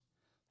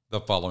The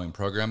following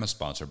program is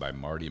sponsored by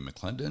Marty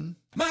McClendon.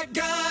 My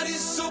God is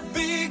so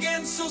big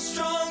and so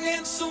strong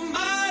and so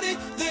mighty.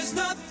 There's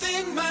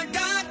nothing my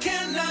God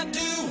cannot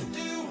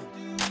do.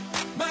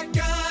 My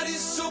God is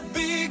so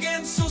big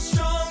and so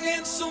strong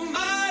and so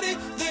mighty.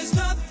 There's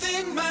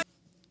nothing my...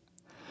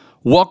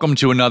 Welcome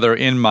to another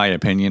In My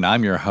Opinion.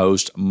 I'm your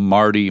host,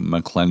 Marty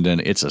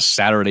McClendon. It's a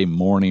Saturday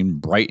morning,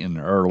 bright and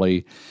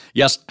early.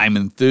 Yes, I'm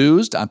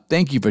enthused.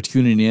 Thank you for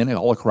tuning in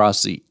all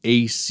across the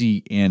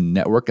ACN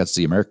network. That's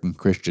the American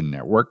Christian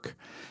Network.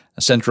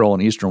 Central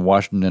and Eastern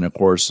Washington, of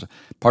course,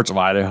 parts of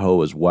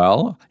Idaho as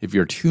well. If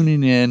you're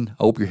tuning in,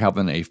 I hope you're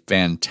having a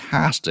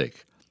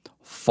fantastic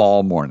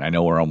fall morning. I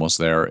know we're almost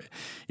there.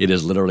 It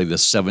is literally the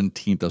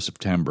 17th of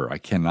September. I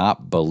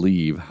cannot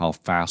believe how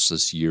fast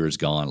this year has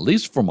gone, at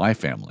least for my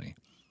family.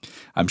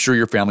 I'm sure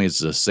your family is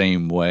the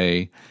same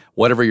way.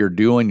 Whatever you're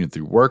doing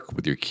through work,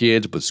 with your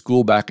kids, with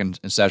school back in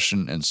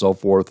session and so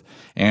forth,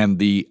 and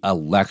the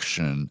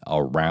election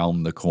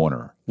around the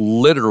corner.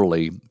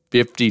 Literally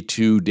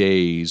 52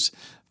 days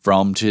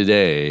from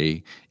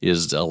today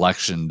is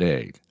election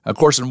day. Of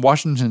course, in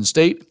Washington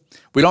State,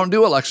 we don't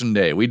do election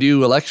day. We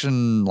do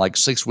election like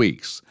 6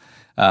 weeks,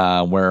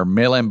 where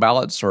mail-in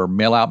ballots or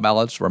mail-out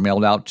ballots were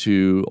mailed out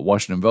to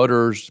Washington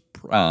voters,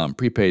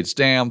 prepaid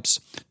stamps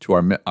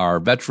to our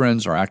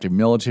veterans, our active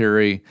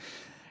military.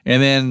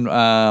 And then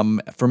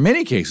for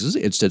many cases,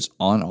 it sits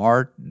on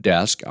our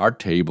desk, our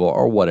table,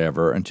 or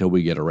whatever until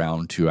we get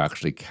around to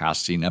actually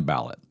casting a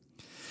ballot.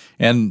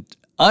 And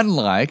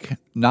unlike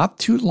not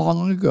too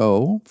long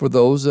ago, for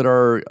those that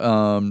are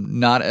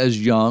not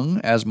as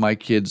young as my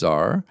kids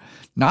are,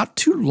 not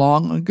too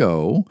long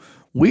ago,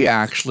 we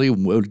actually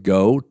would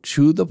go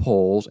to the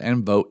polls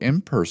and vote in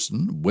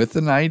person with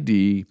an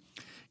ID,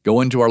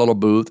 go into our little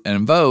booth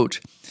and vote,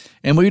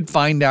 and we'd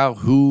find out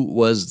who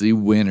was the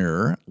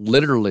winner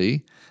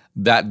literally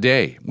that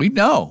day. We'd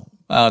know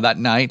that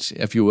night,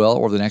 if you will,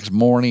 or the next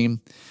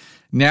morning.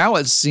 Now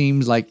it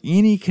seems like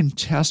any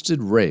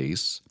contested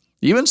race,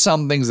 even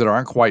some things that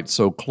aren't quite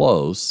so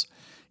close,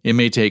 it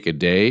may take a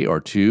day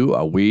or two,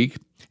 a week,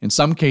 in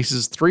some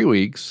cases 3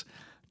 weeks,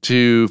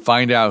 to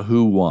find out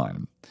who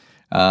won.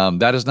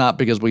 That is not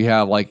because we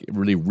have like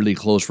really, really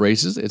close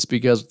races. It's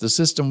because the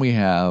system we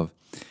have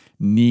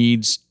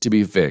needs to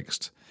be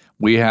fixed.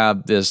 We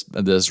have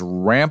this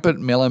rampant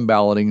mail-in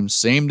balloting,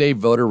 same-day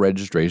voter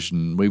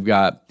registration. We've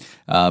got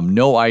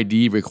no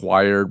ID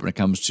required when it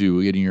comes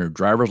to getting your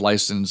driver's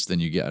license. Then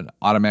you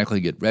automatically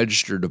get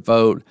registered to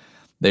vote.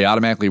 They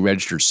automatically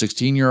register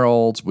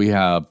 16-year-olds.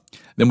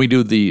 Then we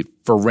do the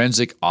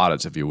forensic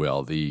audits, if you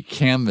will, the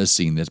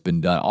canvassing that's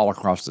been done all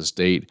across the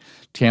state.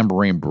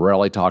 Tamborine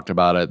Borelli talked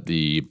about it.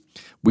 The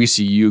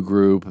WCU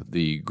group,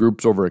 the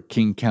groups over at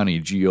King County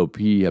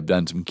GOP have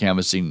done some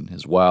canvassing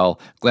as well.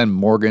 Glenn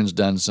Morgan's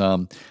done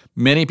some.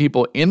 Many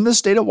people in the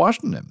state of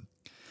Washington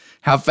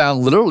have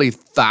found literally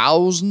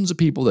thousands of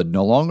people that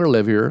no longer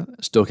live here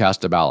still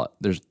cast a ballot.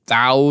 There's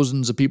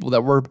thousands of people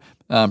that were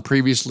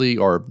previously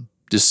or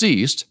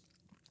deceased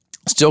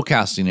still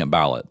casting a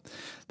ballot.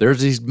 There's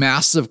these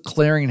massive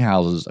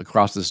clearinghouses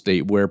across the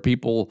state where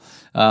people,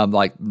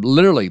 like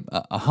literally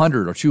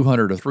 100 or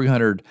 200 or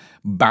 300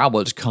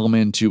 ballots come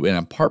into an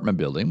apartment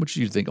building, which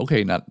you think,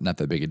 okay, not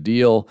that big a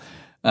deal,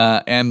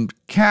 and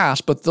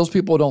cast, but those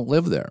people don't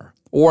live there.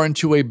 Or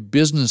into a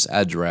business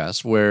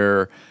address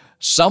where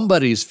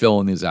somebody's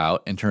filling these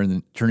out and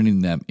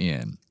turning them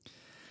in.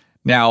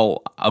 Now,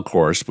 of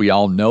course, we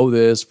all know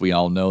this. We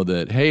all know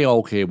that, hey,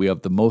 okay, we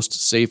have the most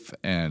safe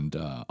and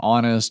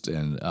honest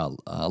and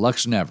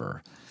election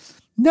ever.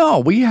 No,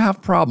 we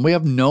have problems. We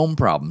have known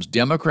problems.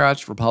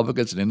 Democrats,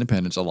 Republicans, and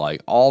independents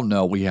alike all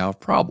know we have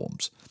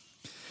problems.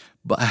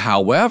 But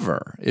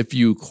however, if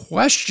you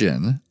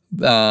question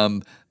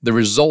the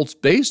results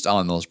based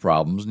on those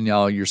problems,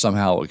 you're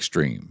somehow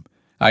extreme.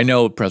 I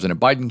know President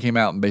Biden came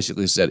out and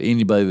basically said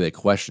anybody that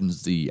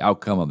questions the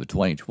outcome of the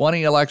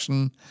 2020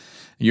 election,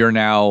 you're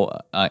now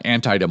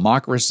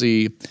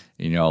anti-democracy.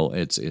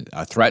 It's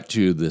a threat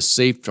to the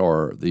safe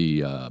or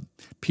the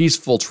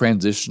peaceful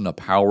transition of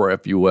power,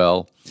 if you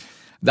will.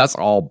 That's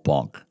all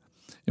bunk.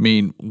 I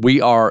mean,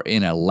 we are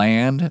in the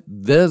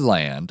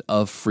land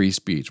of free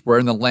speech. We're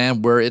in the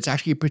land where it's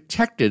actually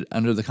protected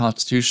under the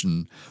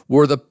Constitution,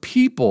 where the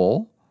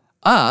people,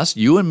 us,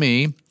 you and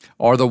me,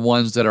 are the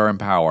ones that are in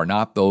power,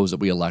 not those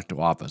that we elect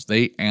to office.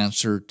 They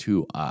answer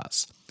to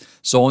us.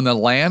 So in the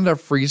land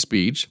of free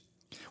speech,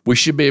 we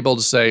should be able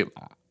to say,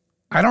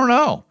 I don't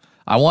know.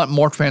 I want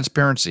more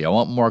transparency. I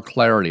want more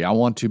clarity. I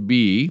want to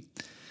be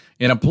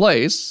in a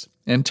place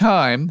and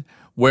time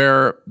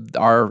where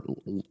our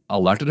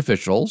elected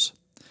officials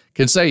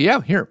can say,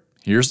 yeah,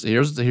 here's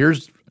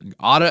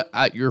audit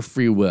at your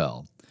free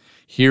will.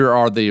 Here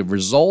are the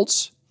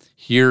results.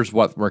 Here's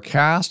what we're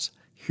cast.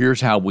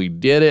 Here's how we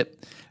did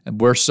it. And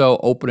we're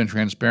so open and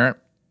transparent,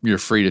 you're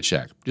free to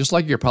check, just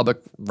like your public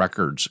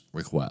records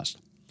request.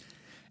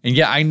 And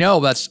yeah, I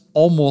know that's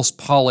almost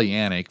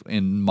Pollyannic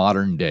in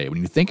modern day.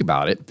 When you think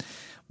about it,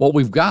 what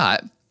we've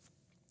got,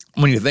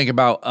 when you think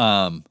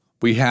about,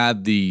 we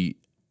had the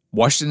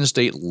Washington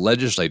State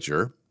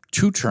Legislature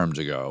 2 terms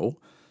ago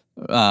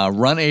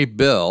run a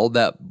bill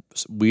that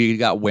we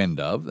got wind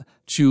of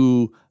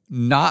to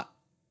not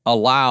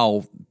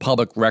allow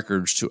public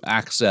records to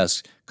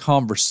access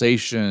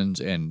conversations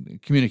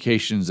and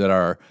communications that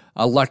our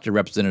elected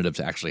representatives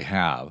actually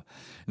have.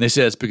 And they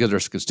said it's because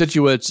there's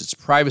constituents, it's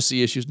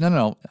privacy issues.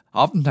 No.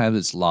 Oftentimes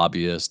it's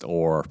lobbyists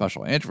or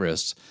special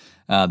interests.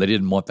 They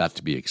didn't want that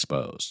to be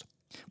exposed.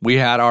 We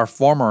had our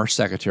former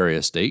Secretary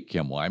of State,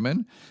 Kim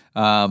Wyman,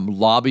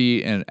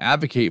 lobby and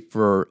advocate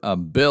for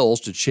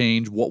bills to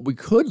change what we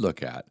could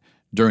look at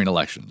during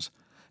elections.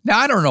 Now,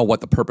 I don't know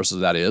what the purpose of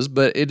that is,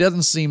 but it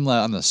doesn't seem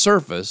like on the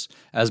surface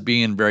as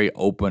being very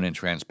open and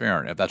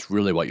transparent, if that's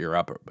really what you're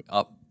up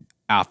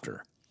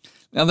after.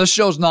 Now, this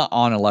show's not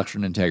on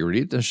election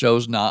integrity. The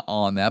show's not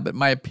on that, but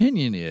my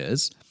opinion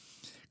is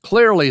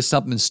clearly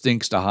something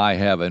stinks to high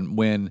heaven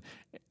when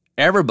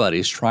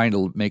everybody's trying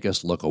to make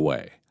us look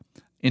away,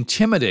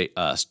 intimidate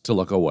us to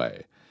look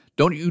away.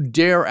 Don't you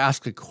dare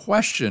ask a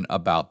question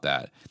about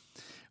that.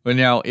 But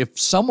now, if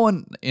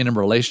someone in a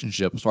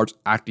relationship starts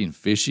acting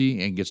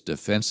fishy and gets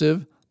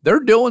defensive, they're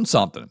doing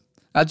something.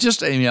 That's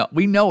just,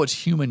 we know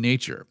it's human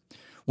nature.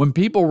 When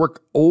people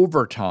work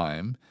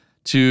overtime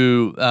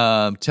to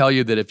tell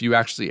you that if you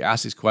actually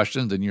ask these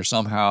questions, then you're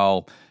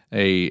somehow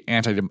a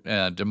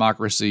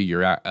anti-democracy,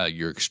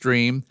 you're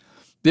extreme,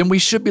 then we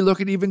should be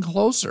looking even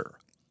closer.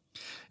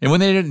 And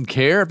when they didn't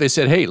care, if they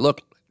said, hey, look,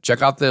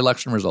 check out the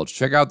election results.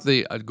 Check out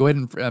go ahead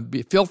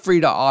and feel free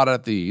to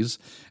audit these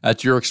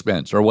at your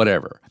expense or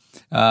whatever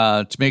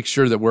to make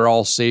sure that we're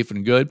all safe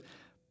and good.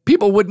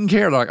 People wouldn't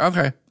care. They're like,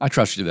 okay, I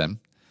trust you then.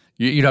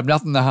 You have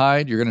nothing to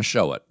hide. You're going to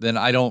show it. Then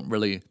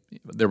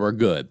they were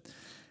good.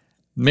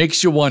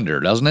 Makes you wonder,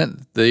 doesn't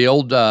it? The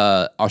old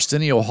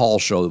Arsenio Hall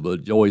show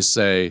would always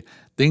say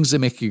things that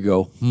make you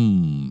go,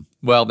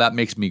 Well, that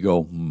makes me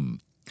go,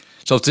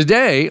 So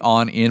today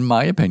on In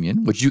My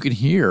Opinion, which you can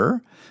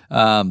hear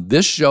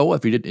this show,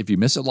 if you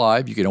miss it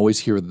live, you can always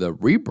hear the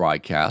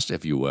rebroadcast,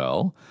 if you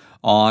will,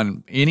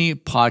 on any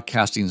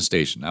podcasting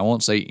station. I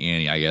won't say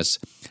any, I guess,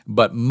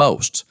 but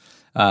most.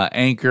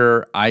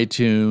 Anchor,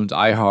 iTunes,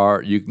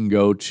 iHeart. You can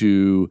go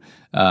to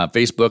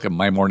Facebook and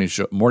My Morning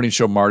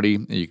Show Marty.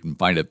 You can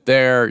find it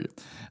there.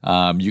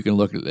 You can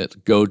look at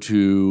it. Go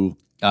to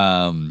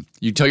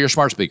you tell your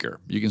smart speaker.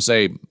 You can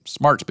say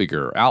smart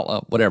speaker,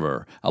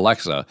 whatever,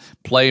 Alexa,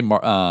 play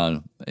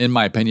In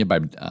My Opinion by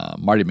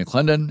Marty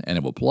McClendon, and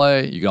it will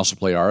play. You can also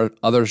play our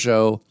other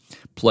show,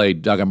 play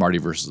Doug and Marty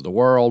versus the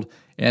World,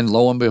 and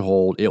lo and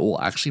behold, it will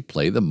actually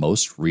play the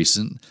most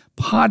recent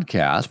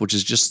podcast, which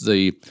is just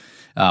the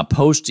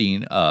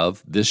posting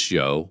of this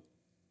show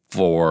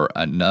for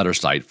another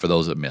site for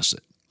those that miss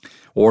it,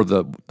 or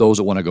those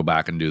that want to go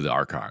back and do the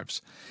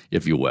archives,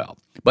 if you will.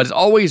 But it's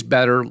always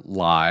better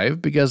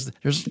live because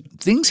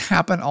things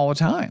happen all the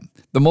time.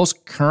 The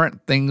most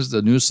current things,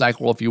 the news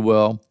cycle, if you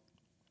will,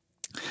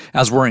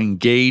 as we're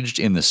engaged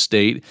in the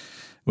state,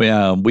 we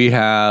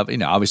have,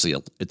 obviously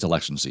it's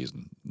election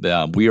season.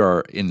 We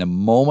are in the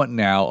moment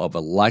now of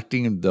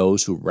electing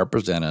those who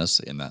represent us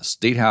in the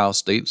state house,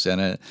 state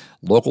senate,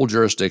 local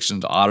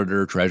jurisdictions,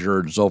 auditor, treasurer,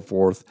 and so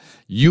forth.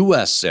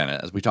 U.S.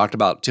 Senate, as we talked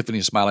about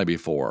Tiffany Smiley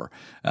before,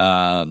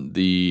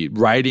 the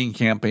writing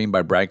campaign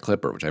by Brad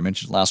Clipper, which I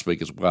mentioned last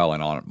week as well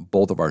and on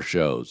both of our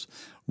shows.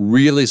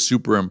 Really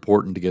super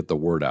important to get the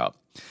word out.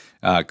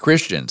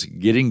 Christians,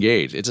 get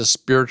engaged. It's a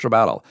spiritual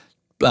battle.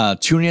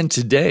 Tune in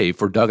today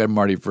for Doug and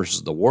Marty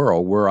versus the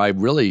World, where I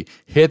really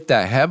hit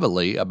that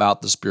heavily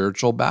about the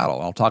spiritual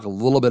battle. I'll talk a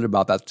little bit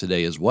about that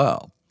today as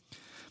well.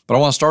 But I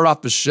want to start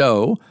off the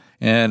show,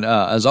 and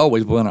as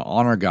always, we want to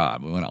honor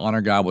God. We want to honor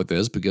God with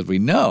this because we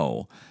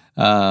know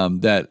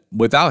that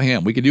without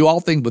Him, we can do all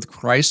things with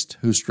Christ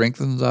who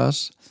strengthens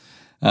us.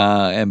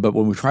 But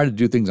when we try to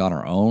do things on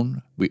our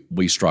own,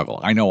 we struggle.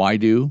 I know I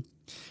do.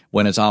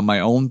 When it's on my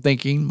own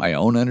thinking, my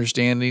own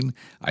understanding,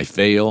 I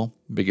fail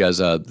because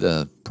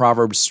the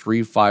Proverbs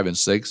 3, 5, and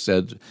 6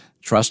 said,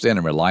 trust in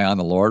and rely on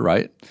the Lord,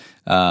 right?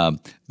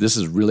 This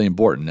is really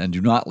important. And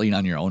do not lean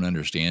on your own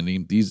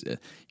understanding.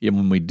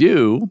 When we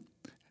do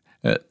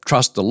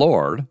trust the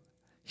Lord,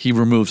 He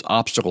removes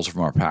obstacles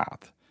from our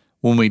path.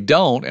 When we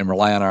don't and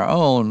rely on our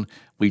own,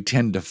 we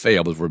tend to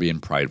fail because we're being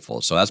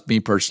prideful. So that's me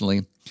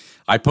personally.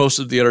 I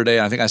posted the other day,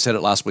 and I think I said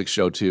it last week's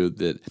show too,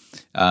 that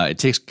it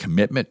takes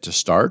commitment to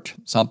start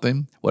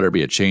something, whether it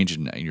be a change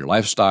in your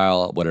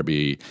lifestyle, whether it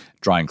be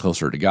drawing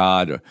closer to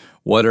God, or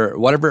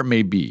whatever it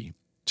may be,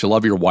 to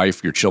love your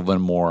wife, your children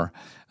more,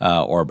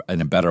 or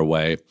in a better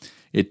way.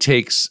 It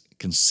takes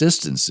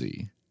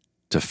consistency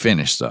to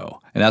finish, though.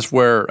 And that's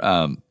where,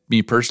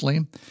 me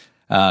personally,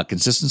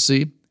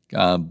 consistency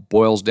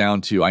boils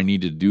down to I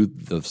need to do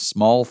the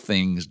small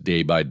things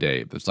day by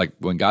day. It's like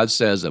when God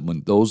says that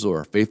when those who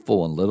are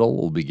faithful in little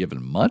will be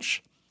given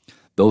much,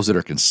 those that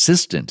are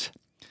consistent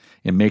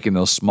in making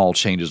those small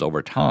changes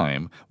over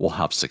time will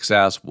have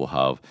success, will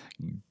have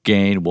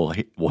gain, will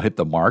hit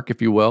the mark,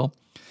 if you will.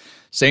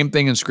 Same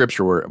thing in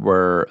Scripture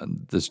where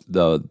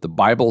the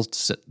Bible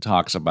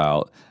talks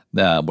about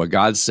where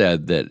God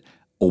said that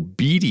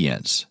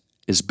obedience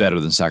is better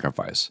than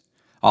sacrifice.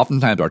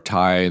 Oftentimes our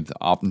tithe,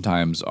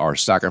 oftentimes our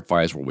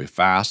sacrifice where we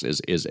fast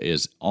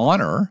is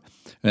honor.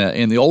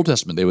 In the Old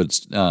Testament, they would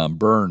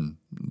burn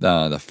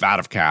the fat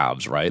of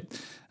calves, right,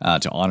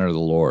 to honor the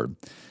Lord.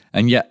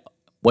 And yet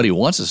what he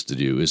wants us to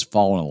do is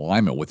fall in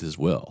alignment with his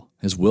will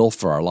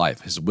for our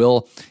life. His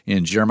will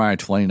in Jeremiah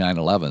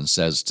 29:11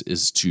 says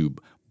is to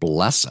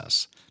bless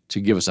us, to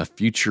give us a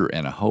future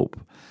and a hope.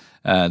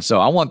 And so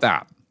I want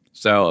that.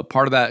 So a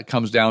part of that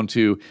comes down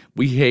to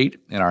we hate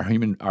in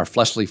our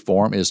fleshly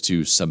form is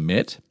to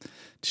submit,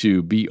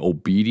 to be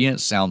obedient.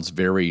 Sounds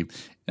very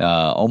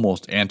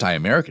almost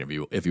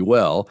anti-American, if you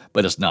will,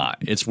 but it's not.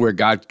 It's where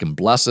God can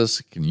bless us,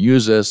 can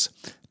use us,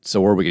 so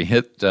where we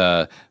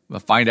can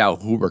find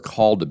out who we're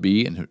called to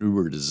be and who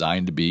we're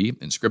designed to be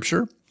in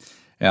Scripture,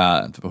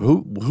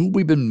 who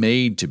we've been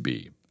made to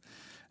be.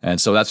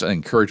 And so that's an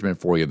encouragement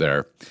for you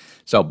there.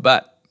 So,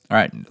 but, all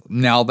right,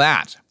 now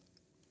that,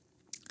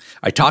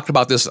 I talked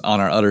about this on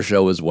our other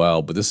show as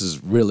well, but this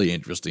is really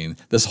interesting.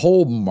 This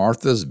whole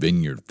Martha's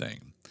Vineyard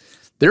thing.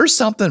 There's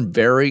something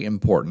very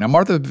important.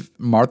 Now,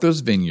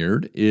 Martha's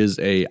Vineyard is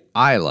an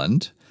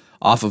island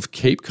off of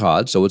Cape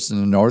Cod, so it's in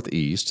the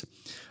Northeast.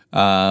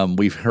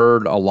 We've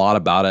heard a lot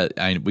about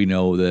it. We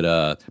know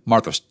that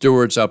Martha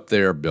Stewart's up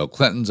there, Bill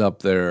Clinton's up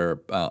there,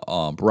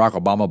 Barack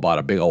Obama bought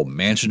a big old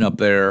mansion up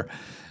there,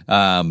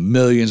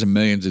 millions and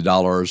millions of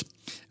dollars.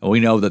 And we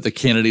know that the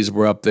Kennedys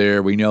were up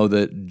there. We know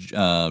that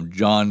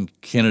John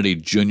Kennedy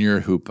Jr.,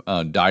 who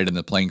died in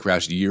the plane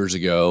crash years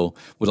ago,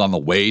 was on the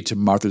way to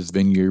Martha's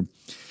Vineyard.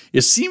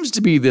 It seems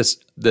to be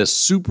this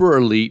super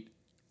elite,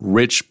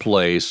 rich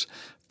place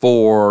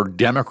for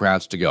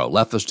Democrats to go,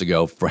 leftists to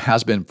go,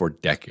 has been for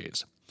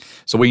decades.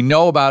 So we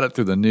know about it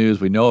through the news.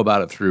 We know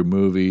about it through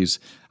movies.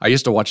 I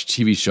used to watch a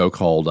TV show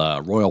called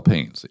Royal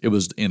Pains. It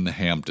was in the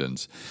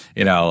Hamptons,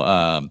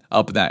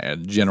 up in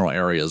that general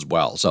area as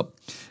well. So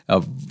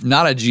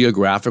not a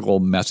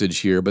geographical message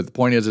here, but the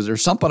point is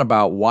there's something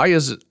about why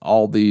is it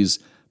all these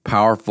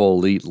powerful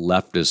elite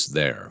leftists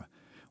there?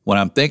 When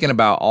I'm thinking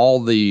about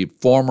all the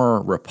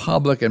former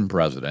Republican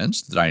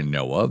presidents that I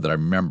know of, that I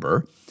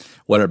remember,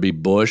 whether it be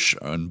Bush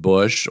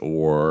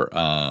or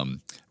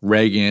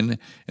Reagan,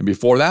 and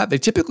before that, they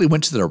typically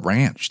went to their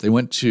ranch. They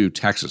went to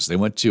Texas. They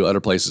went to other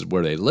places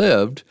where they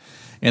lived,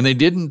 and they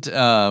didn't.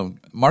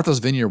 Martha's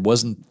Vineyard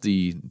wasn't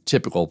the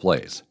typical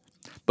place.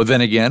 But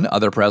then again,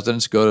 other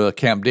presidents go to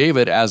Camp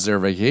David as their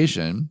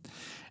vacation,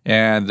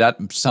 and that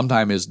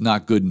sometimes is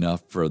not good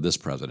enough for this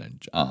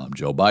president,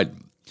 Joe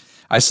Biden.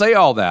 I say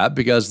all that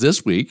because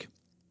this week,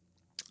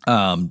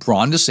 Ron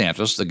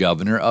DeSantis, the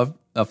governor of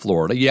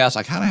Florida, yes,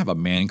 I kind of have a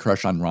man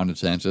crush on Ron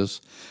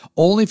DeSantis.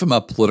 Only from a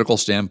political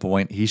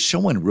standpoint, he's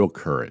showing real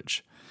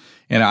courage.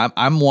 And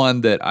I'm one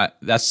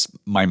that's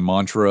my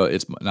mantra.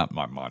 It's not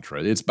my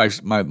mantra. It's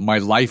my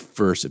life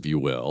verse, if you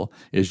will,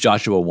 is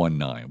Joshua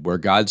 1:9, where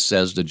God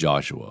says to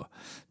Joshua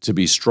to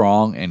be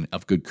strong and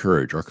of good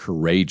courage, or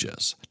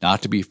courageous,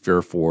 not to be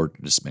fearful or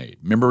dismayed.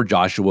 Remember,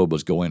 Joshua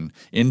was going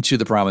into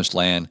the promised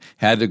land,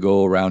 had to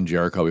go around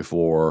Jericho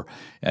before.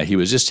 He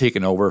was just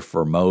taking over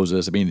for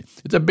Moses. I mean,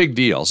 it's a big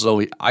deal.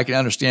 So I can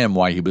understand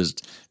why he was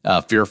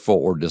fearful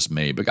or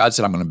dismayed. But God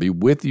said, I'm going to be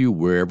with you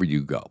wherever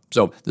you go.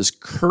 So this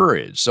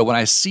courage. So when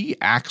I see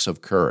acts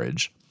of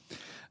courage,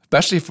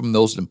 especially from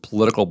those in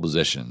political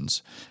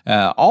positions,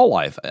 all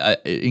life,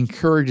 it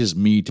encourages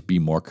me to be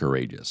more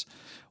courageous.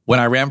 When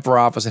I ran for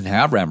office and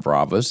have ran for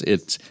office,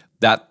 it's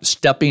that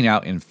stepping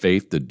out in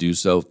faith to do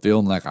so,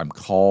 feeling like I'm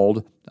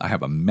called. I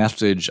have a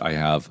message.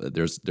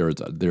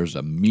 There's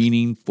a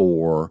meaning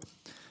for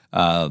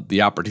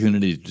the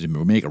opportunity to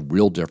make a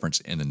real difference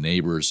in the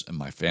neighbors and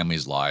my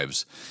family's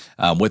lives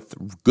with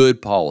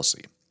good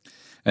policy.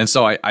 And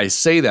so I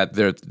say that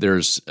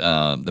there's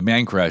the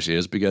man crush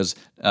is because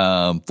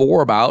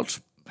for about,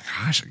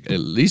 at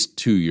least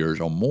 2 years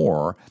or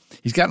more,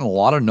 he's gotten a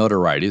lot of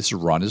notoriety. This is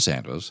Ron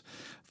DeSantis,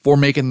 for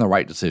making the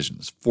right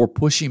decisions, for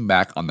pushing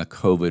back on the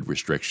COVID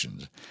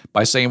restrictions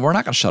by saying we're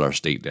not going to shut our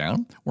state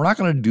down. We're not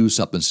going to do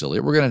something silly.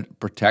 We're going to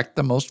protect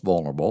the most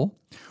vulnerable.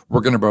 We're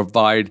going to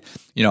provide,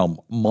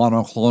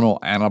 monoclonal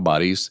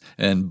antibodies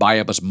and buy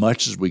up as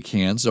much as we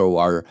can so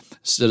our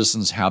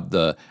citizens have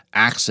the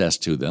access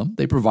to them.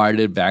 They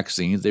provided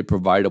vaccines. They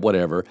provided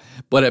whatever,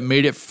 but it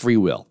made it free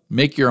will.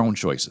 Make your own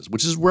choices,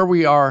 which is where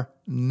we are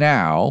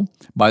now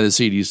by the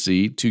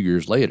CDC 2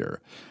 years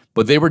later.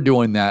 But they were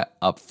doing that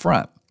up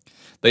front.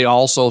 They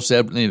also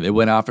said they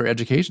went after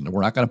education.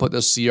 We're not going to put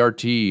this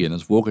CRT and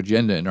this woke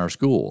agenda in our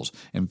schools.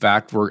 In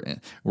fact, we're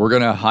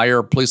going to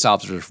hire police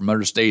officers from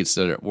other states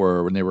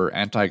when they were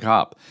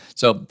anti-cop.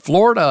 So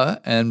Florida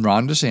and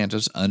Ron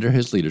DeSantis, under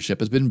his leadership,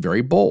 has been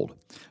very bold,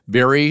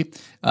 very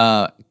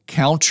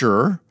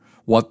counter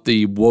what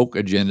the woke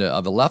agenda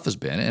of the left has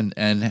been,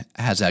 and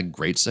has had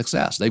great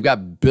success. They've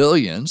got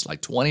billions,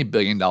 like $20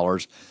 billion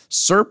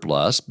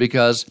surplus,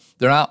 because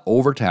they're not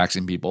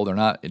overtaxing people. They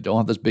don't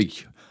have this big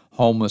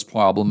homeless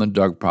problem and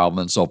drug problem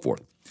and so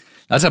forth.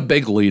 That's a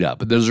big lead up,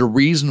 but there's a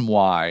reason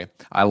why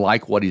I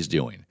like what he's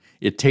doing.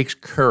 It takes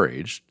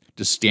courage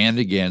to stand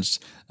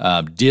against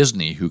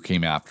Disney, who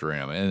came after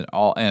him,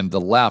 and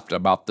the left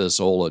about this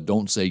whole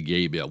 "don't say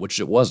gay" bill, which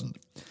it wasn't.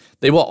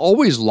 They will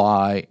always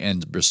lie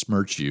and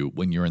besmirch you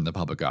when you're in the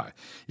public eye.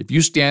 If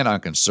you stand on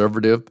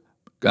conservative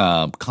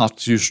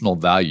constitutional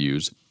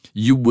values,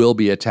 you will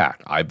be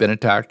attacked. I've been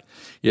attacked.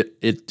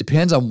 It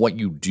depends on what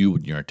you do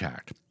when you're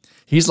attacked.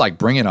 He's like,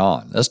 bring it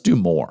on. Let's do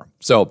more.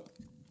 So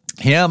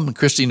him,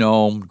 Kristi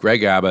Noem,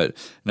 Greg Abbott,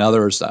 and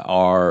others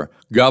are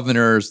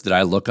governors that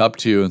I look up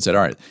to and said,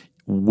 all right,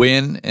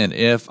 when and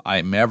if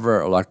I'm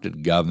ever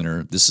elected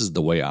governor, this is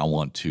the way I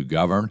want to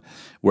govern,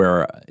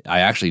 where I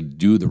actually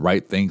do the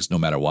right things no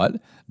matter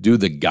what, do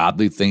the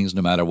godly things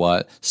no matter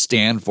what,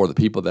 stand for the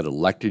people that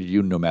elected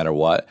you no matter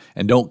what,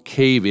 and don't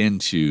cave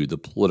into the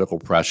political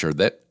pressure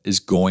that is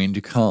going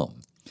to come.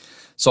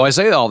 So I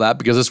say all that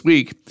because this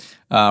week,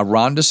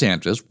 Ron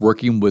DeSantis,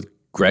 working with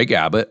Greg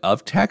Abbott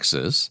of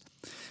Texas,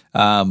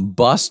 flew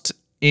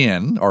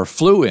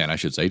in, I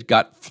should say,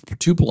 got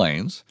 2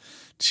 planes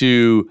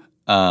to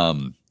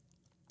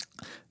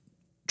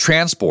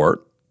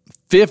transport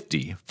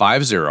 50,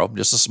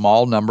 just a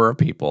small number of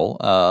people,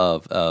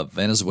 of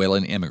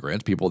Venezuelan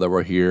immigrants, people that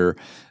were here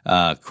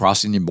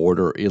crossing the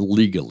border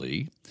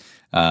illegally.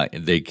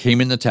 They came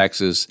into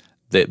Texas.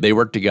 They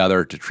worked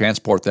together to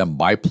transport them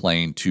by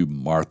plane to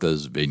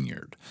Martha's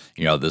Vineyard,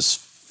 this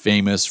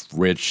famous,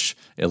 rich,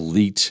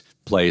 elite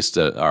place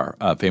that are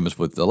famous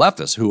with the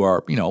leftists, who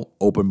are,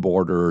 open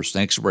border,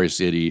 sanctuary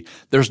city.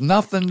 There's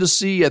nothing to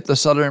see at the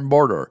southern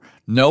border.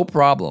 No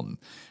problem.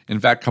 In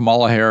fact,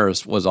 Kamala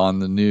Harris was on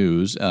the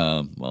news,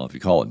 if you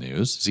call it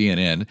news,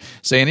 CNN,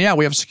 saying, yeah,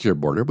 we have a secure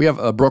border. We have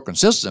a broken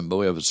system, but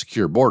we have a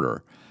secure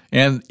border.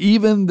 And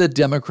even the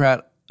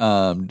Democrat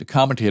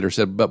commentator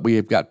said, but we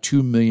have got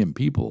 2 million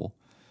people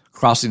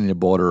crossing the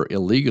border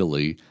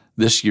illegally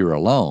this year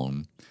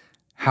alone.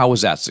 How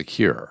is that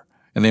secure?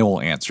 And they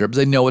won't answer it, but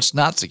they know it's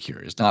not secure.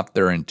 It's not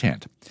their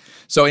intent.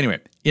 So anyway,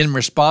 in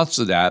response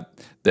to that,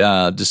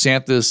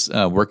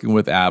 DeSantis, working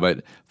with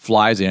Abbott,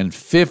 flies in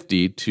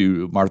 50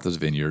 to Martha's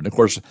Vineyard. And of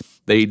course,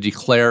 they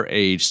declare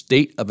a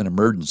state of an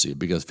emergency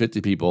because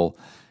 50 people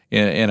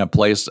in a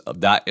place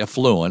that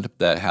affluent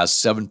that has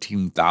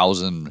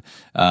 17,000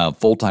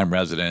 full-time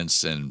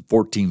residents and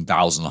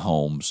 14,000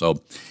 homes.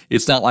 So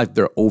it's not like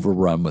they're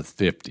overrun with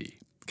 50.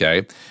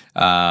 Okay,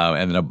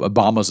 and then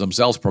Obama's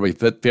themselves probably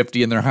fit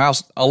 50 in their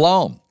house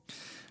alone.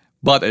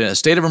 But in a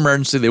state of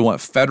emergency, they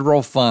want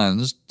federal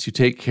funds to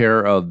take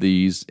care of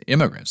these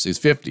immigrants, these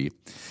 50,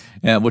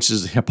 which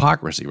is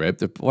hypocrisy, right?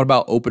 What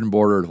about open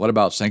borders? What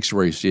about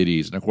sanctuary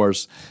cities? And of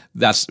course,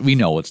 we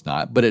know it's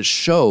not, but it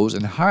shows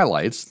and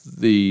highlights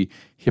the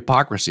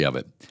hypocrisy of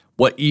it.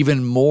 What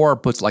even more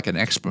puts like an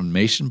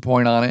exclamation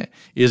point on it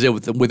is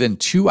that within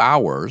 2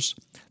 hours,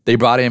 they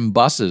brought in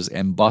buses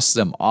and bussed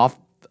them off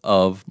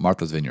of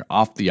Martha's Vineyard,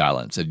 off the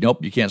island. Said,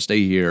 nope, you can't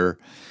stay here.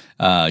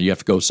 You have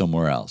to go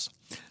somewhere else.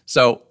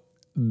 So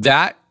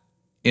that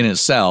in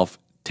itself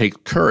takes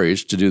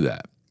courage to do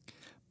that.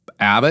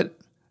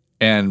 Abbott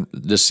and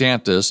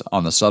DeSantis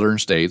on the southern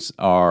states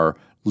are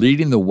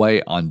leading the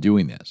way on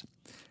doing this.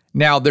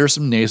 Now, there's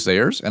some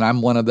naysayers, and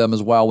I'm one of them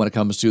as well when it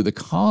comes to the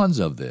cons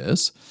of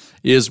this,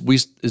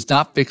 it's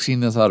not fixing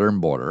the southern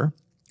border.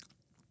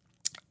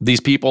 These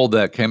people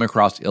that came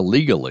across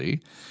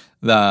illegally,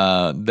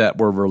 that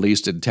were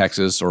released in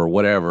Texas or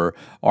whatever,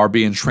 are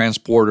being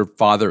transported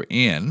farther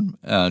in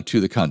to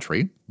the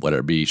country, whether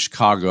it be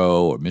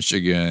Chicago or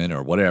Michigan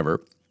or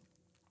whatever,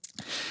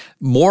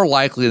 more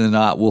likely than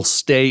not will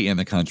stay in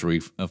the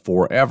country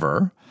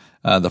forever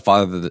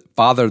the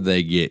farther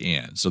they get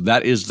in. So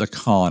that is the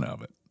con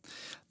of it.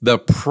 The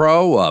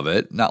pro of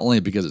it, not only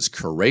because it's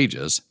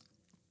courageous,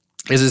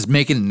 is it's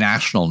making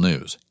national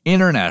news,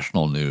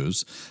 international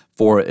news,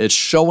 for it's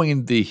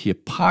showing the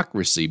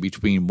hypocrisy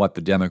between what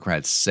the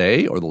Democrats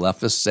say or the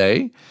leftists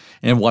say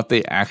and what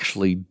they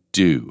actually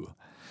do.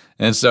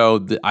 And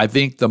so I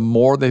think the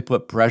more they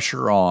put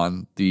pressure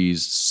on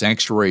these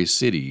sanctuary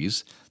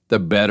cities, the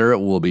better it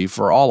will be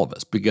for all of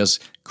us,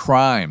 because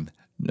crime,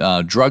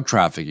 drug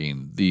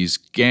trafficking, these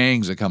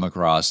gangs that come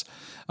across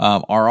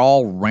are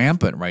all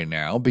rampant right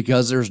now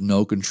because there's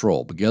no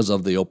control, because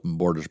of the open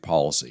borders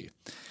policy.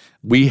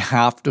 We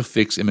have to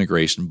fix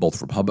immigration.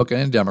 Both Republican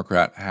and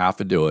Democrat have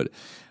to do it.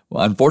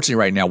 Well, unfortunately,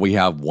 right now we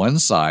have one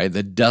side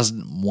that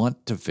doesn't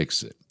want to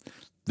fix it.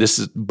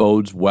 This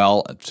bodes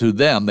well to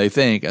them, they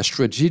think,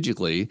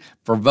 strategically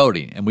for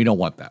voting, and we don't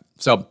want that.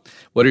 So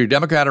whether you're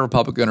Democrat or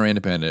Republican or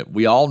independent,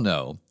 we all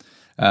know,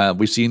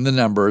 we've seen the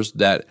numbers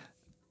that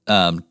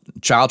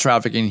child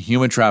trafficking,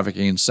 human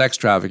trafficking, sex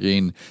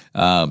trafficking,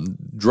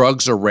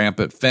 drugs are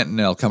rampant,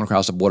 fentanyl coming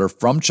across the border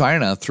from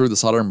China through the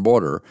southern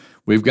border.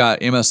 We've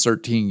got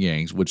MS-13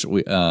 gangs, which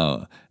we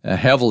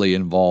heavily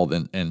involved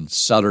in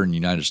southern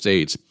United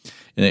States,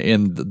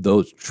 in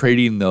those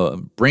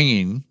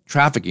trafficking,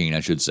 I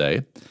should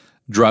say,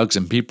 drugs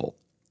and people.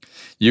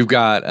 You've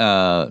got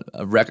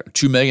a record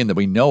 2 million that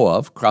we know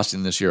of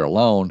crossing this year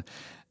alone.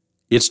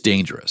 It's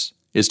dangerous.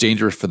 It's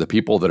dangerous for the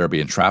people that are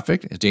being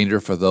trafficked. It's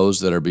dangerous for those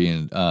that are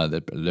being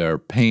that they're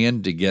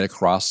paying to get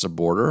across the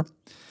border.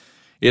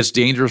 It's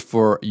dangerous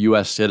for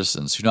U.S.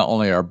 citizens who not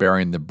only are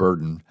bearing the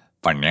burden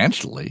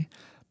financially,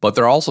 but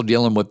they're also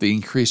dealing with the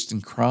increase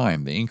in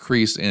crime, the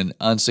increase in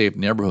unsafe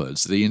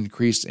neighborhoods, the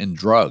increase in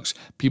drugs,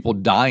 people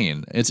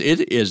dying. It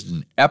is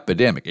an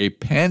epidemic, a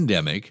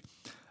pandemic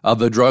of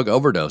the drug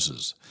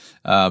overdoses.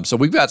 So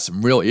we've got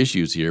some real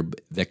issues here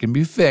that can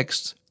be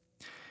fixed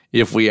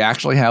if we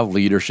actually have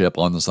leadership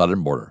on the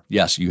southern border.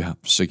 Yes, you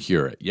have to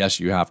secure it. Yes,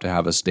 you have to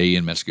have a stay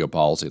in Mexico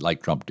policy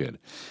like Trump did.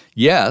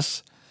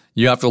 Yes,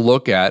 you have to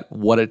look at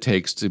what it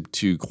takes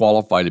to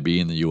qualify to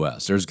be in the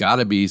U.S. There's got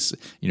to be,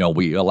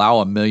 we allow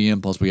 1 million,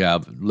 plus we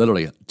have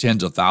literally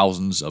tens of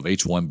thousands of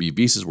H-1B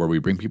visas where we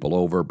bring people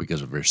over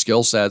because of their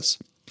skill sets.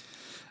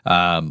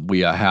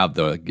 We have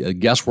the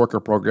guest worker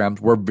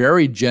programs. We're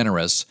very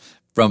generous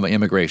from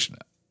immigration.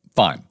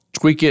 Fine.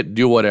 Tweak it,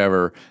 do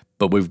whatever,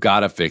 but we've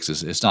got to fix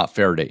this. It's not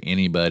fair to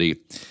anybody.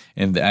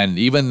 And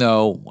even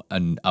though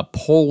a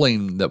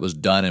polling that was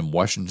done in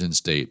Washington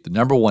State, the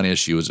number one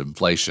issue is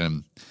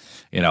inflation.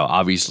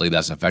 Obviously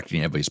that's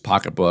affecting everybody's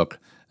pocketbook,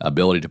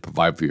 ability to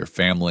provide for your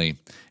family,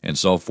 and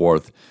so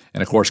forth.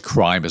 And of course,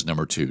 crime is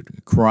number two.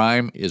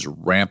 Crime is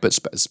rampant,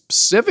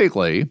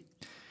 specifically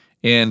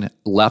in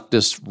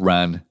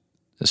leftist-run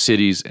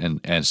cities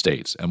and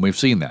states. And we've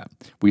seen that.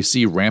 We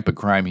see rampant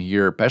crime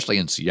here, especially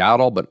in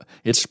Seattle, but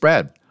it's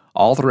spread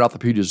all throughout the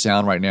Puget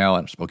Sound right now,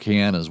 and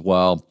Spokane as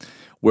well,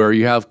 where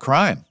you have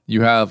crime.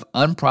 You have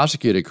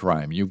unprosecuted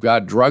crime. You've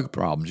got drug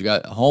problems. You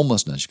got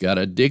homelessness. You got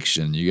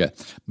addiction. You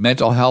got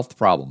mental health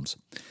problems.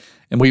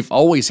 And we've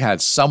always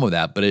had some of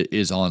that, but it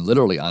is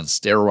literally on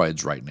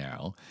steroids right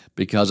now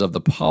because of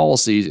the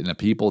policies and the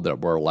people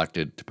that were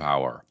elected to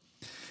power.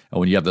 And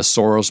when you have the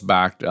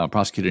Soros-backed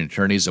prosecuting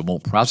attorneys that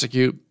won't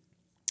prosecute,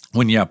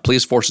 when you have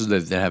police forces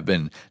that have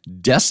been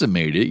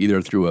decimated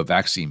either through a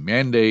vaccine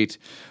mandate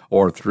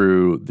or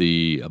through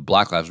the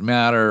Black Lives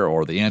Matter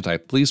or the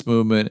anti-police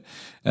movement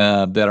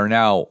that are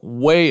now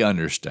way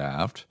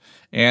understaffed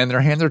and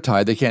their hands are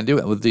tied, they can't do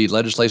it. With the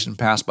legislation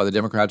passed by the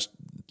Democrats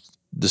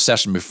the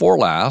session before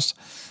last,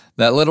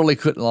 that literally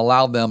wouldn't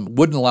allow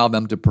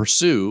them to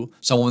pursue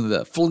someone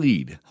that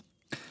fled.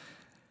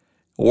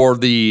 Or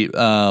the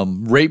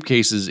rape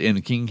cases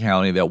in King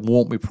County that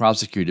won't be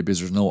prosecuted because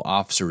there's no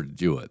officer to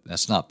do it.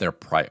 That's not their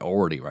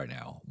priority right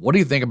now. What do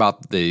you think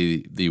about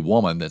the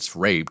woman that's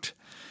raped,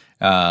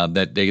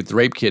 that they get the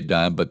rape kit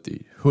done, but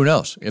who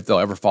knows if they'll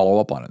ever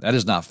follow up on it? That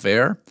is not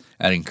fair.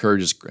 That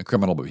encourages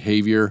criminal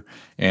behavior,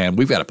 and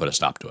we've got to put a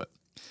stop to it,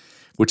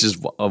 which is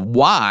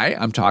why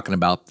I'm talking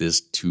about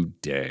this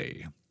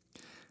today.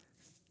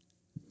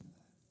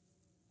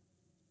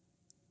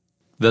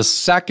 The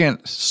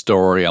second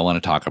story I want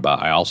to talk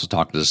about, I also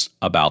talked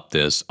about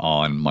this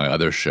on my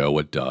other show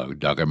with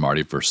Doug and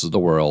Marty versus the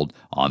World,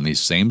 on these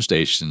same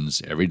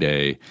stations every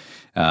day,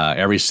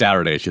 every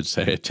Saturday, I should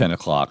say, at 10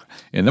 o'clock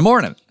in the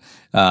morning.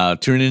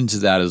 Tune into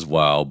that as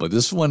well. But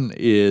this one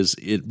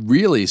it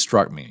really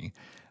struck me.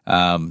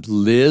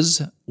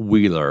 Liz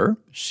Wheeler,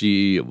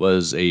 she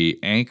was is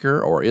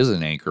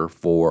an anchor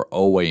for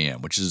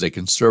OAN, which is a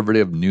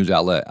conservative news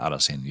outlet out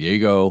of San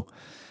Diego.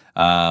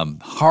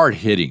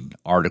 Hard-hitting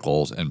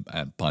articles and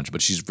punch,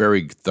 but she's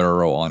very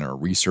thorough on her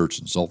research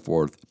and so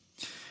forth.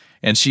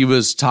 And she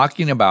was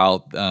talking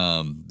about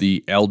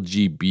the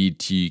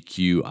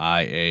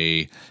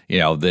LGBTQIA,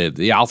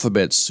 the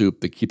alphabet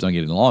soup that keeps on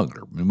getting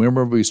longer.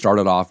 Remember, we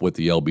started off with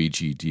the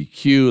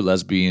LGBTQ,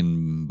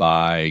 lesbian,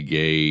 bi,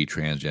 gay,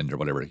 transgender,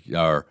 whatever,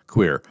 or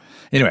queer.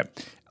 Anyway,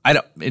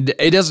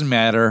 it doesn't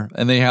matter.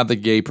 And they have the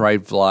gay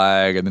pride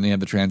flag, and then they have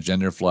the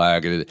transgender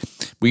flag.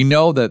 We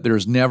know that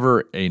there's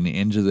never an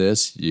end to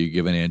this. You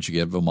give an inch, you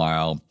give a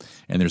mile.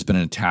 And there's been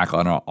an attack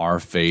on our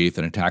faith,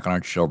 an attack on our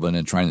children,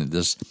 and trying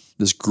this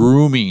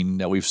grooming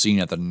that we've seen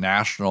at the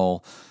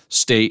national,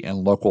 state,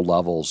 and local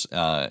levels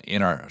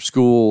in our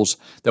schools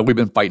that we've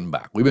been fighting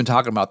back. We've been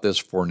talking about this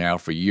for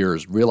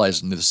years,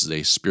 realizing this is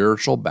a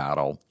spiritual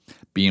battle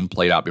being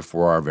played out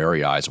before our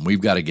very eyes, and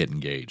we've got to get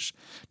engaged.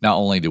 Not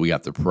only do we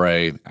have to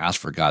pray, ask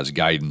for God's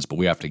guidance, but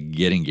we have to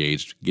get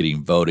engaged,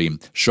 getting voting,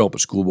 show up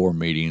at school board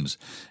meetings,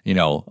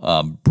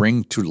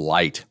 bring to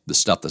light the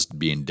stuff that's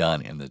being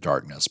done in the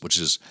darkness, which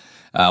is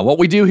what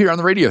we do here on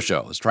the radio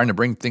show, is trying to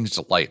bring things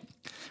to light.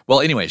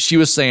 Well, anyway, she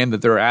was saying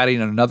that they're adding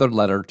another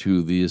letter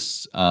to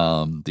this,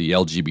 the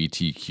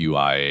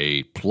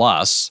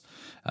LGBTQIA+.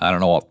 I don't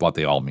know what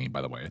they all mean,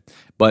 by the way,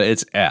 but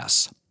it's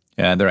S.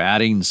 And they're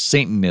adding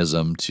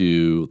Satanism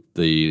to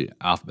the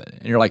alphabet.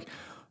 And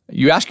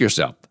you ask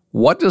yourself,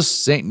 what does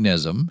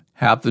Satanism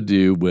have to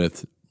do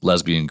with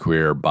lesbian,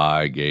 queer,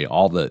 bi, gay,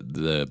 all that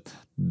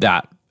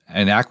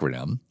an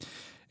acronym?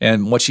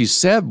 And what she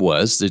said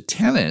was the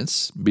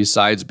tenets,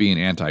 besides being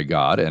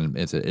anti-God, and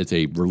it's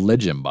a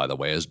religion, by the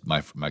way, as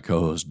my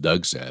co-host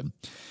Doug said.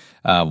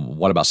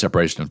 What about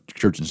separation of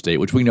church and state,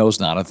 which we know is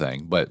not a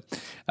thing, but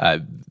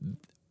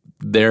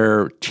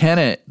their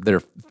tenet,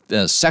 their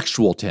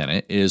sexual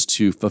tenet, is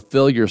to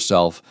fulfill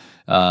yourself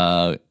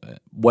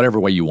whatever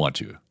way you want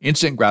to.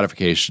 Instant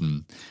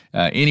gratification,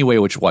 any way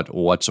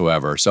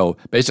whatsoever. So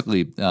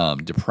basically,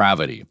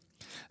 depravity.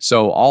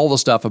 So all the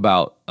stuff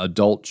about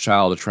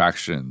adult-child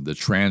attraction, the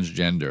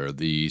transgender,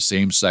 the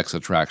same-sex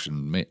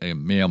attraction,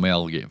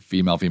 male-male,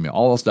 female-female,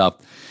 all the stuff,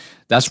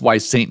 that's why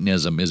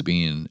Satanism is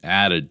being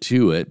added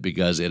to it,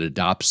 because it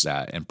adopts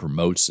that and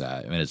promotes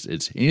that. I mean,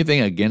 it's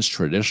anything against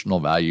traditional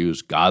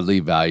values,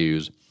 godly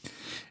values.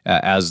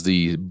 As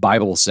the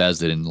Bible says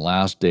that in the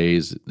last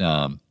days,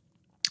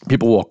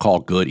 people will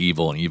call good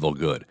evil and evil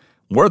good.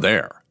 We're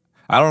there.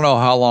 I don't know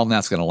how long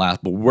that's going to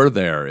last, but we're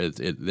there.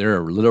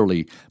 They're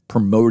literally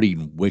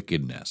promoting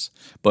wickedness.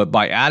 But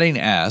by adding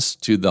S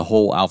to the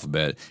whole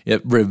alphabet,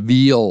 it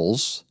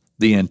reveals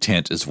the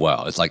intent as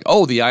well. It's like,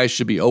 oh, the eyes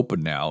should be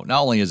open now.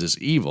 Not only is this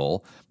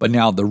evil, but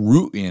now the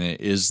root in it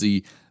is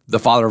the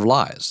father of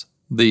lies.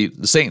 The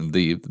Satan,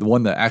 the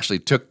one that actually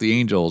took the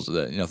angels,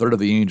 a third of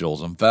the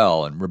angels, and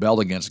fell and rebelled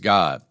against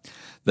God.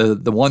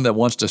 The one that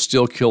wants to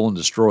steal, kill, and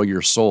destroy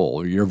your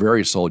soul, or your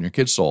very soul and your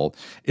kid's soul,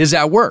 is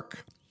at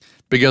work,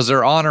 because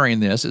they're honoring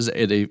this as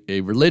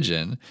a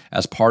religion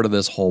as part of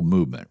this whole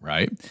movement,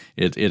 right?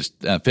 It's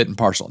fit and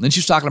parcel. And then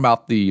she's talking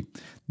about the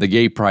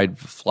gay pride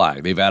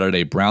flag. They've added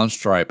a brown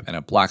stripe and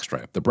a black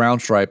stripe. The brown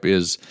stripe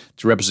is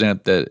to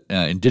represent the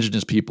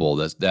indigenous people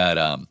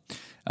that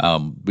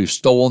we've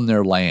stolen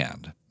their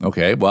land.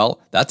 Okay,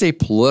 well, that's a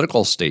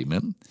political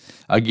statement.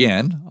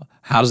 Again,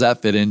 how does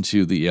that fit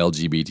into the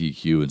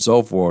LGBTQ and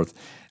so forth?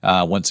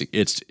 Once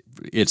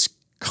it's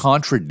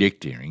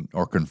contradicting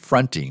or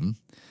confronting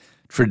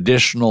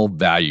traditional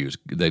values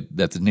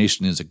that the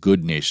nation is a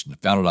good nation,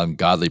 founded on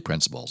godly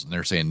principles. And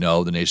they're saying,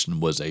 no, the nation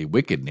was a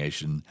wicked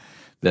nation,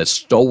 that's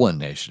stolen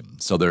nation.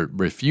 So they're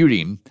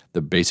refuting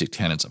the basic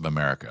tenets of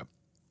America.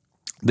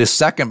 The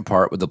second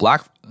part with the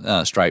black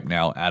stripe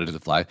now added to the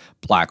flag,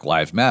 Black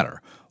Lives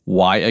Matter.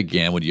 Why,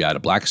 again, would you add a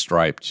black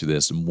stripe to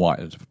this, and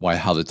why?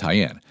 How does it tie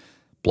in?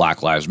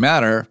 Black Lives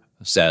Matter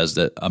says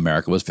that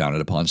America was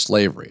founded upon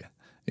slavery,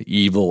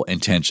 evil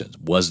intentions,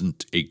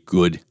 wasn't a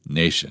good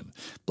nation.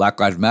 Black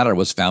Lives Matter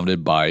was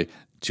founded by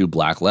two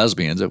black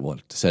lesbians. It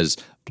says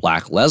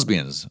black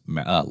lesbians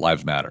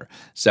lives matter.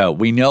 So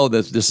we know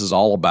that this is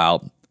all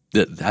about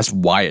that's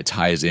why it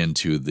ties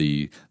into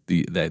the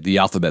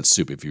alphabet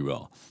soup, if you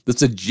will.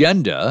 This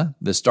agenda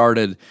that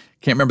started,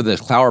 can't remember the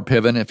Clower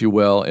Piven, if you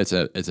will. It's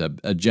a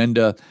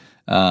agenda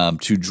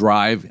to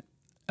drive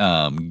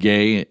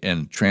gay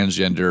and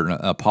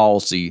transgender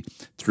policy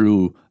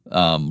through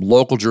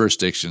local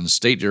jurisdictions,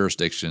 state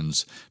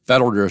jurisdictions,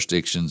 federal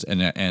jurisdictions,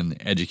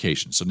 and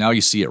education. So now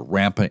you see it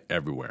rampant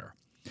everywhere.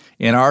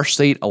 In our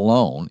state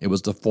alone, it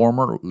was the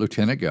former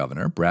Lieutenant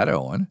Governor, Brad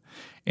Owen,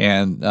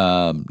 and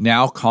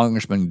now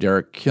Congressman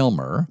Derek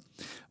Kilmer,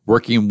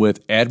 working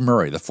with Ed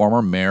Murray, the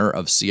former mayor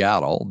of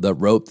Seattle, that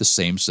wrote the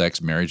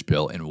same-sex marriage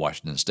bill in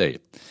Washington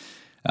State.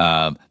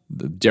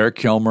 Derek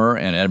Kilmer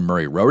and Ed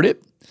Murray wrote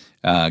it,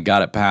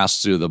 got it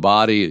passed through the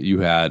body.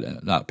 You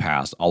had, not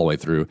passed all the way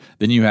through,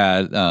 then you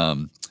had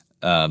the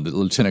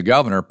lieutenant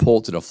governor pull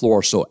it to the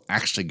floor, so it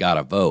actually got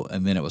a vote,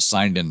 and then it was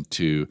signed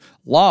into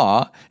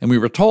law, and we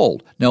were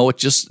told, no,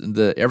 it's just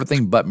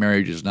everything but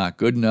marriage is not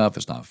good enough,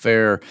 it's not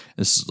fair,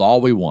 this is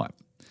all we want.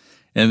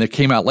 And it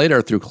came out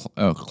later through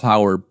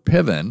Clower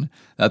Piven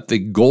that the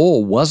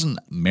goal wasn't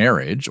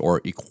marriage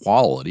or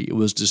equality, it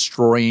was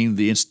destroying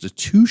the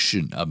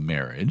institution of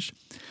marriage,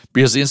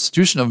 because the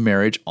institution of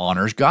marriage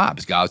honors God.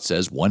 Because God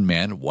says one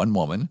man, one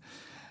woman.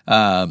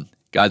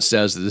 God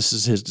says that this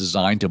is his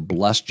design to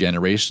bless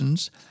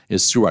generations.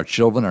 It's through our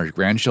children, our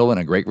grandchildren,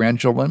 and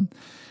great-grandchildren.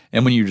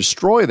 And when you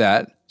destroy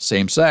that,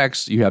 same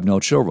sex, you have no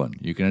children.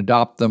 You can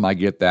adopt them, I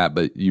get that,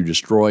 but you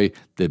destroy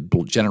the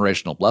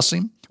generational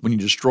blessing. When you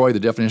destroy the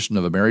definition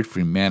of a marriage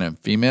between man and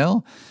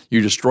female, you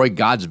destroy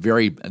God's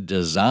very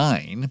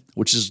design,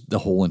 which is the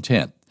whole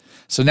intent.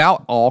 So now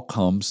it all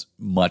comes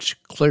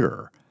much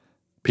clearer.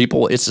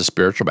 People, it's a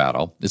spiritual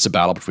battle. It's a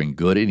battle between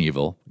good and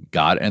evil,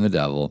 God and the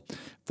devil,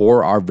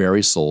 for our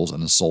very souls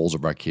and the souls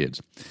of our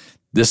kids.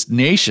 This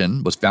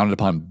nation was founded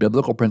upon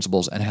biblical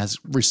principles and has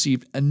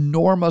received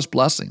enormous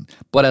blessing,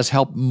 but has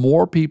helped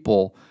more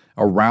people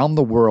around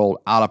the world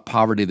out of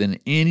poverty than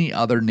any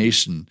other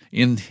nation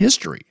in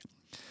history.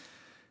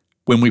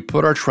 When we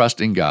put our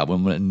trust in God,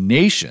 when a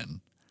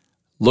nation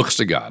looks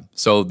to God.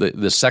 So the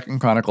 2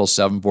 Chronicles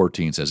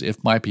 7:14 says,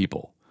 if my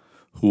people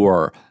who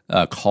are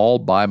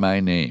called by my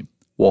name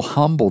will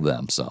humble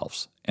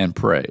themselves and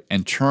pray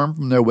and turn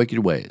from their wicked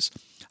ways,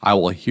 I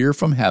will hear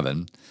from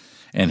heaven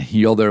and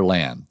heal their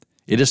land.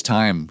 It is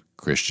time,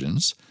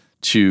 Christians,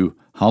 to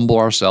humble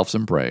ourselves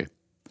and pray,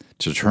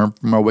 to turn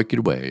from our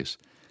wicked ways,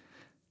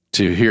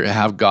 to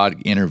have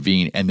God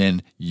intervene, and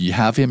then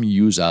have him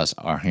use us,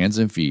 our hands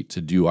and feet,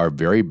 to do our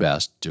very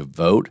best to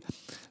vote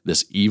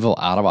this evil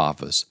out of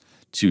office,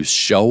 to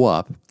show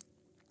up,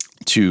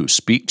 to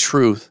speak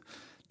truth,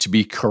 to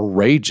be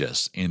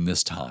courageous in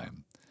this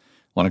time. I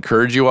want to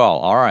encourage you all.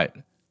 All right,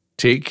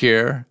 take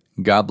care.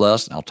 God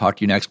bless, and I'll talk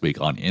to you next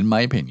week on In My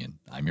Opinion.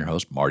 I'm your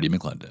host, Marty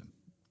McClendon.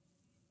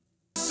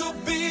 So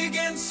big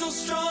and so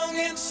strong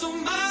and so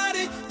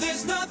mighty,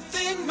 there's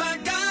nothing my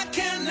God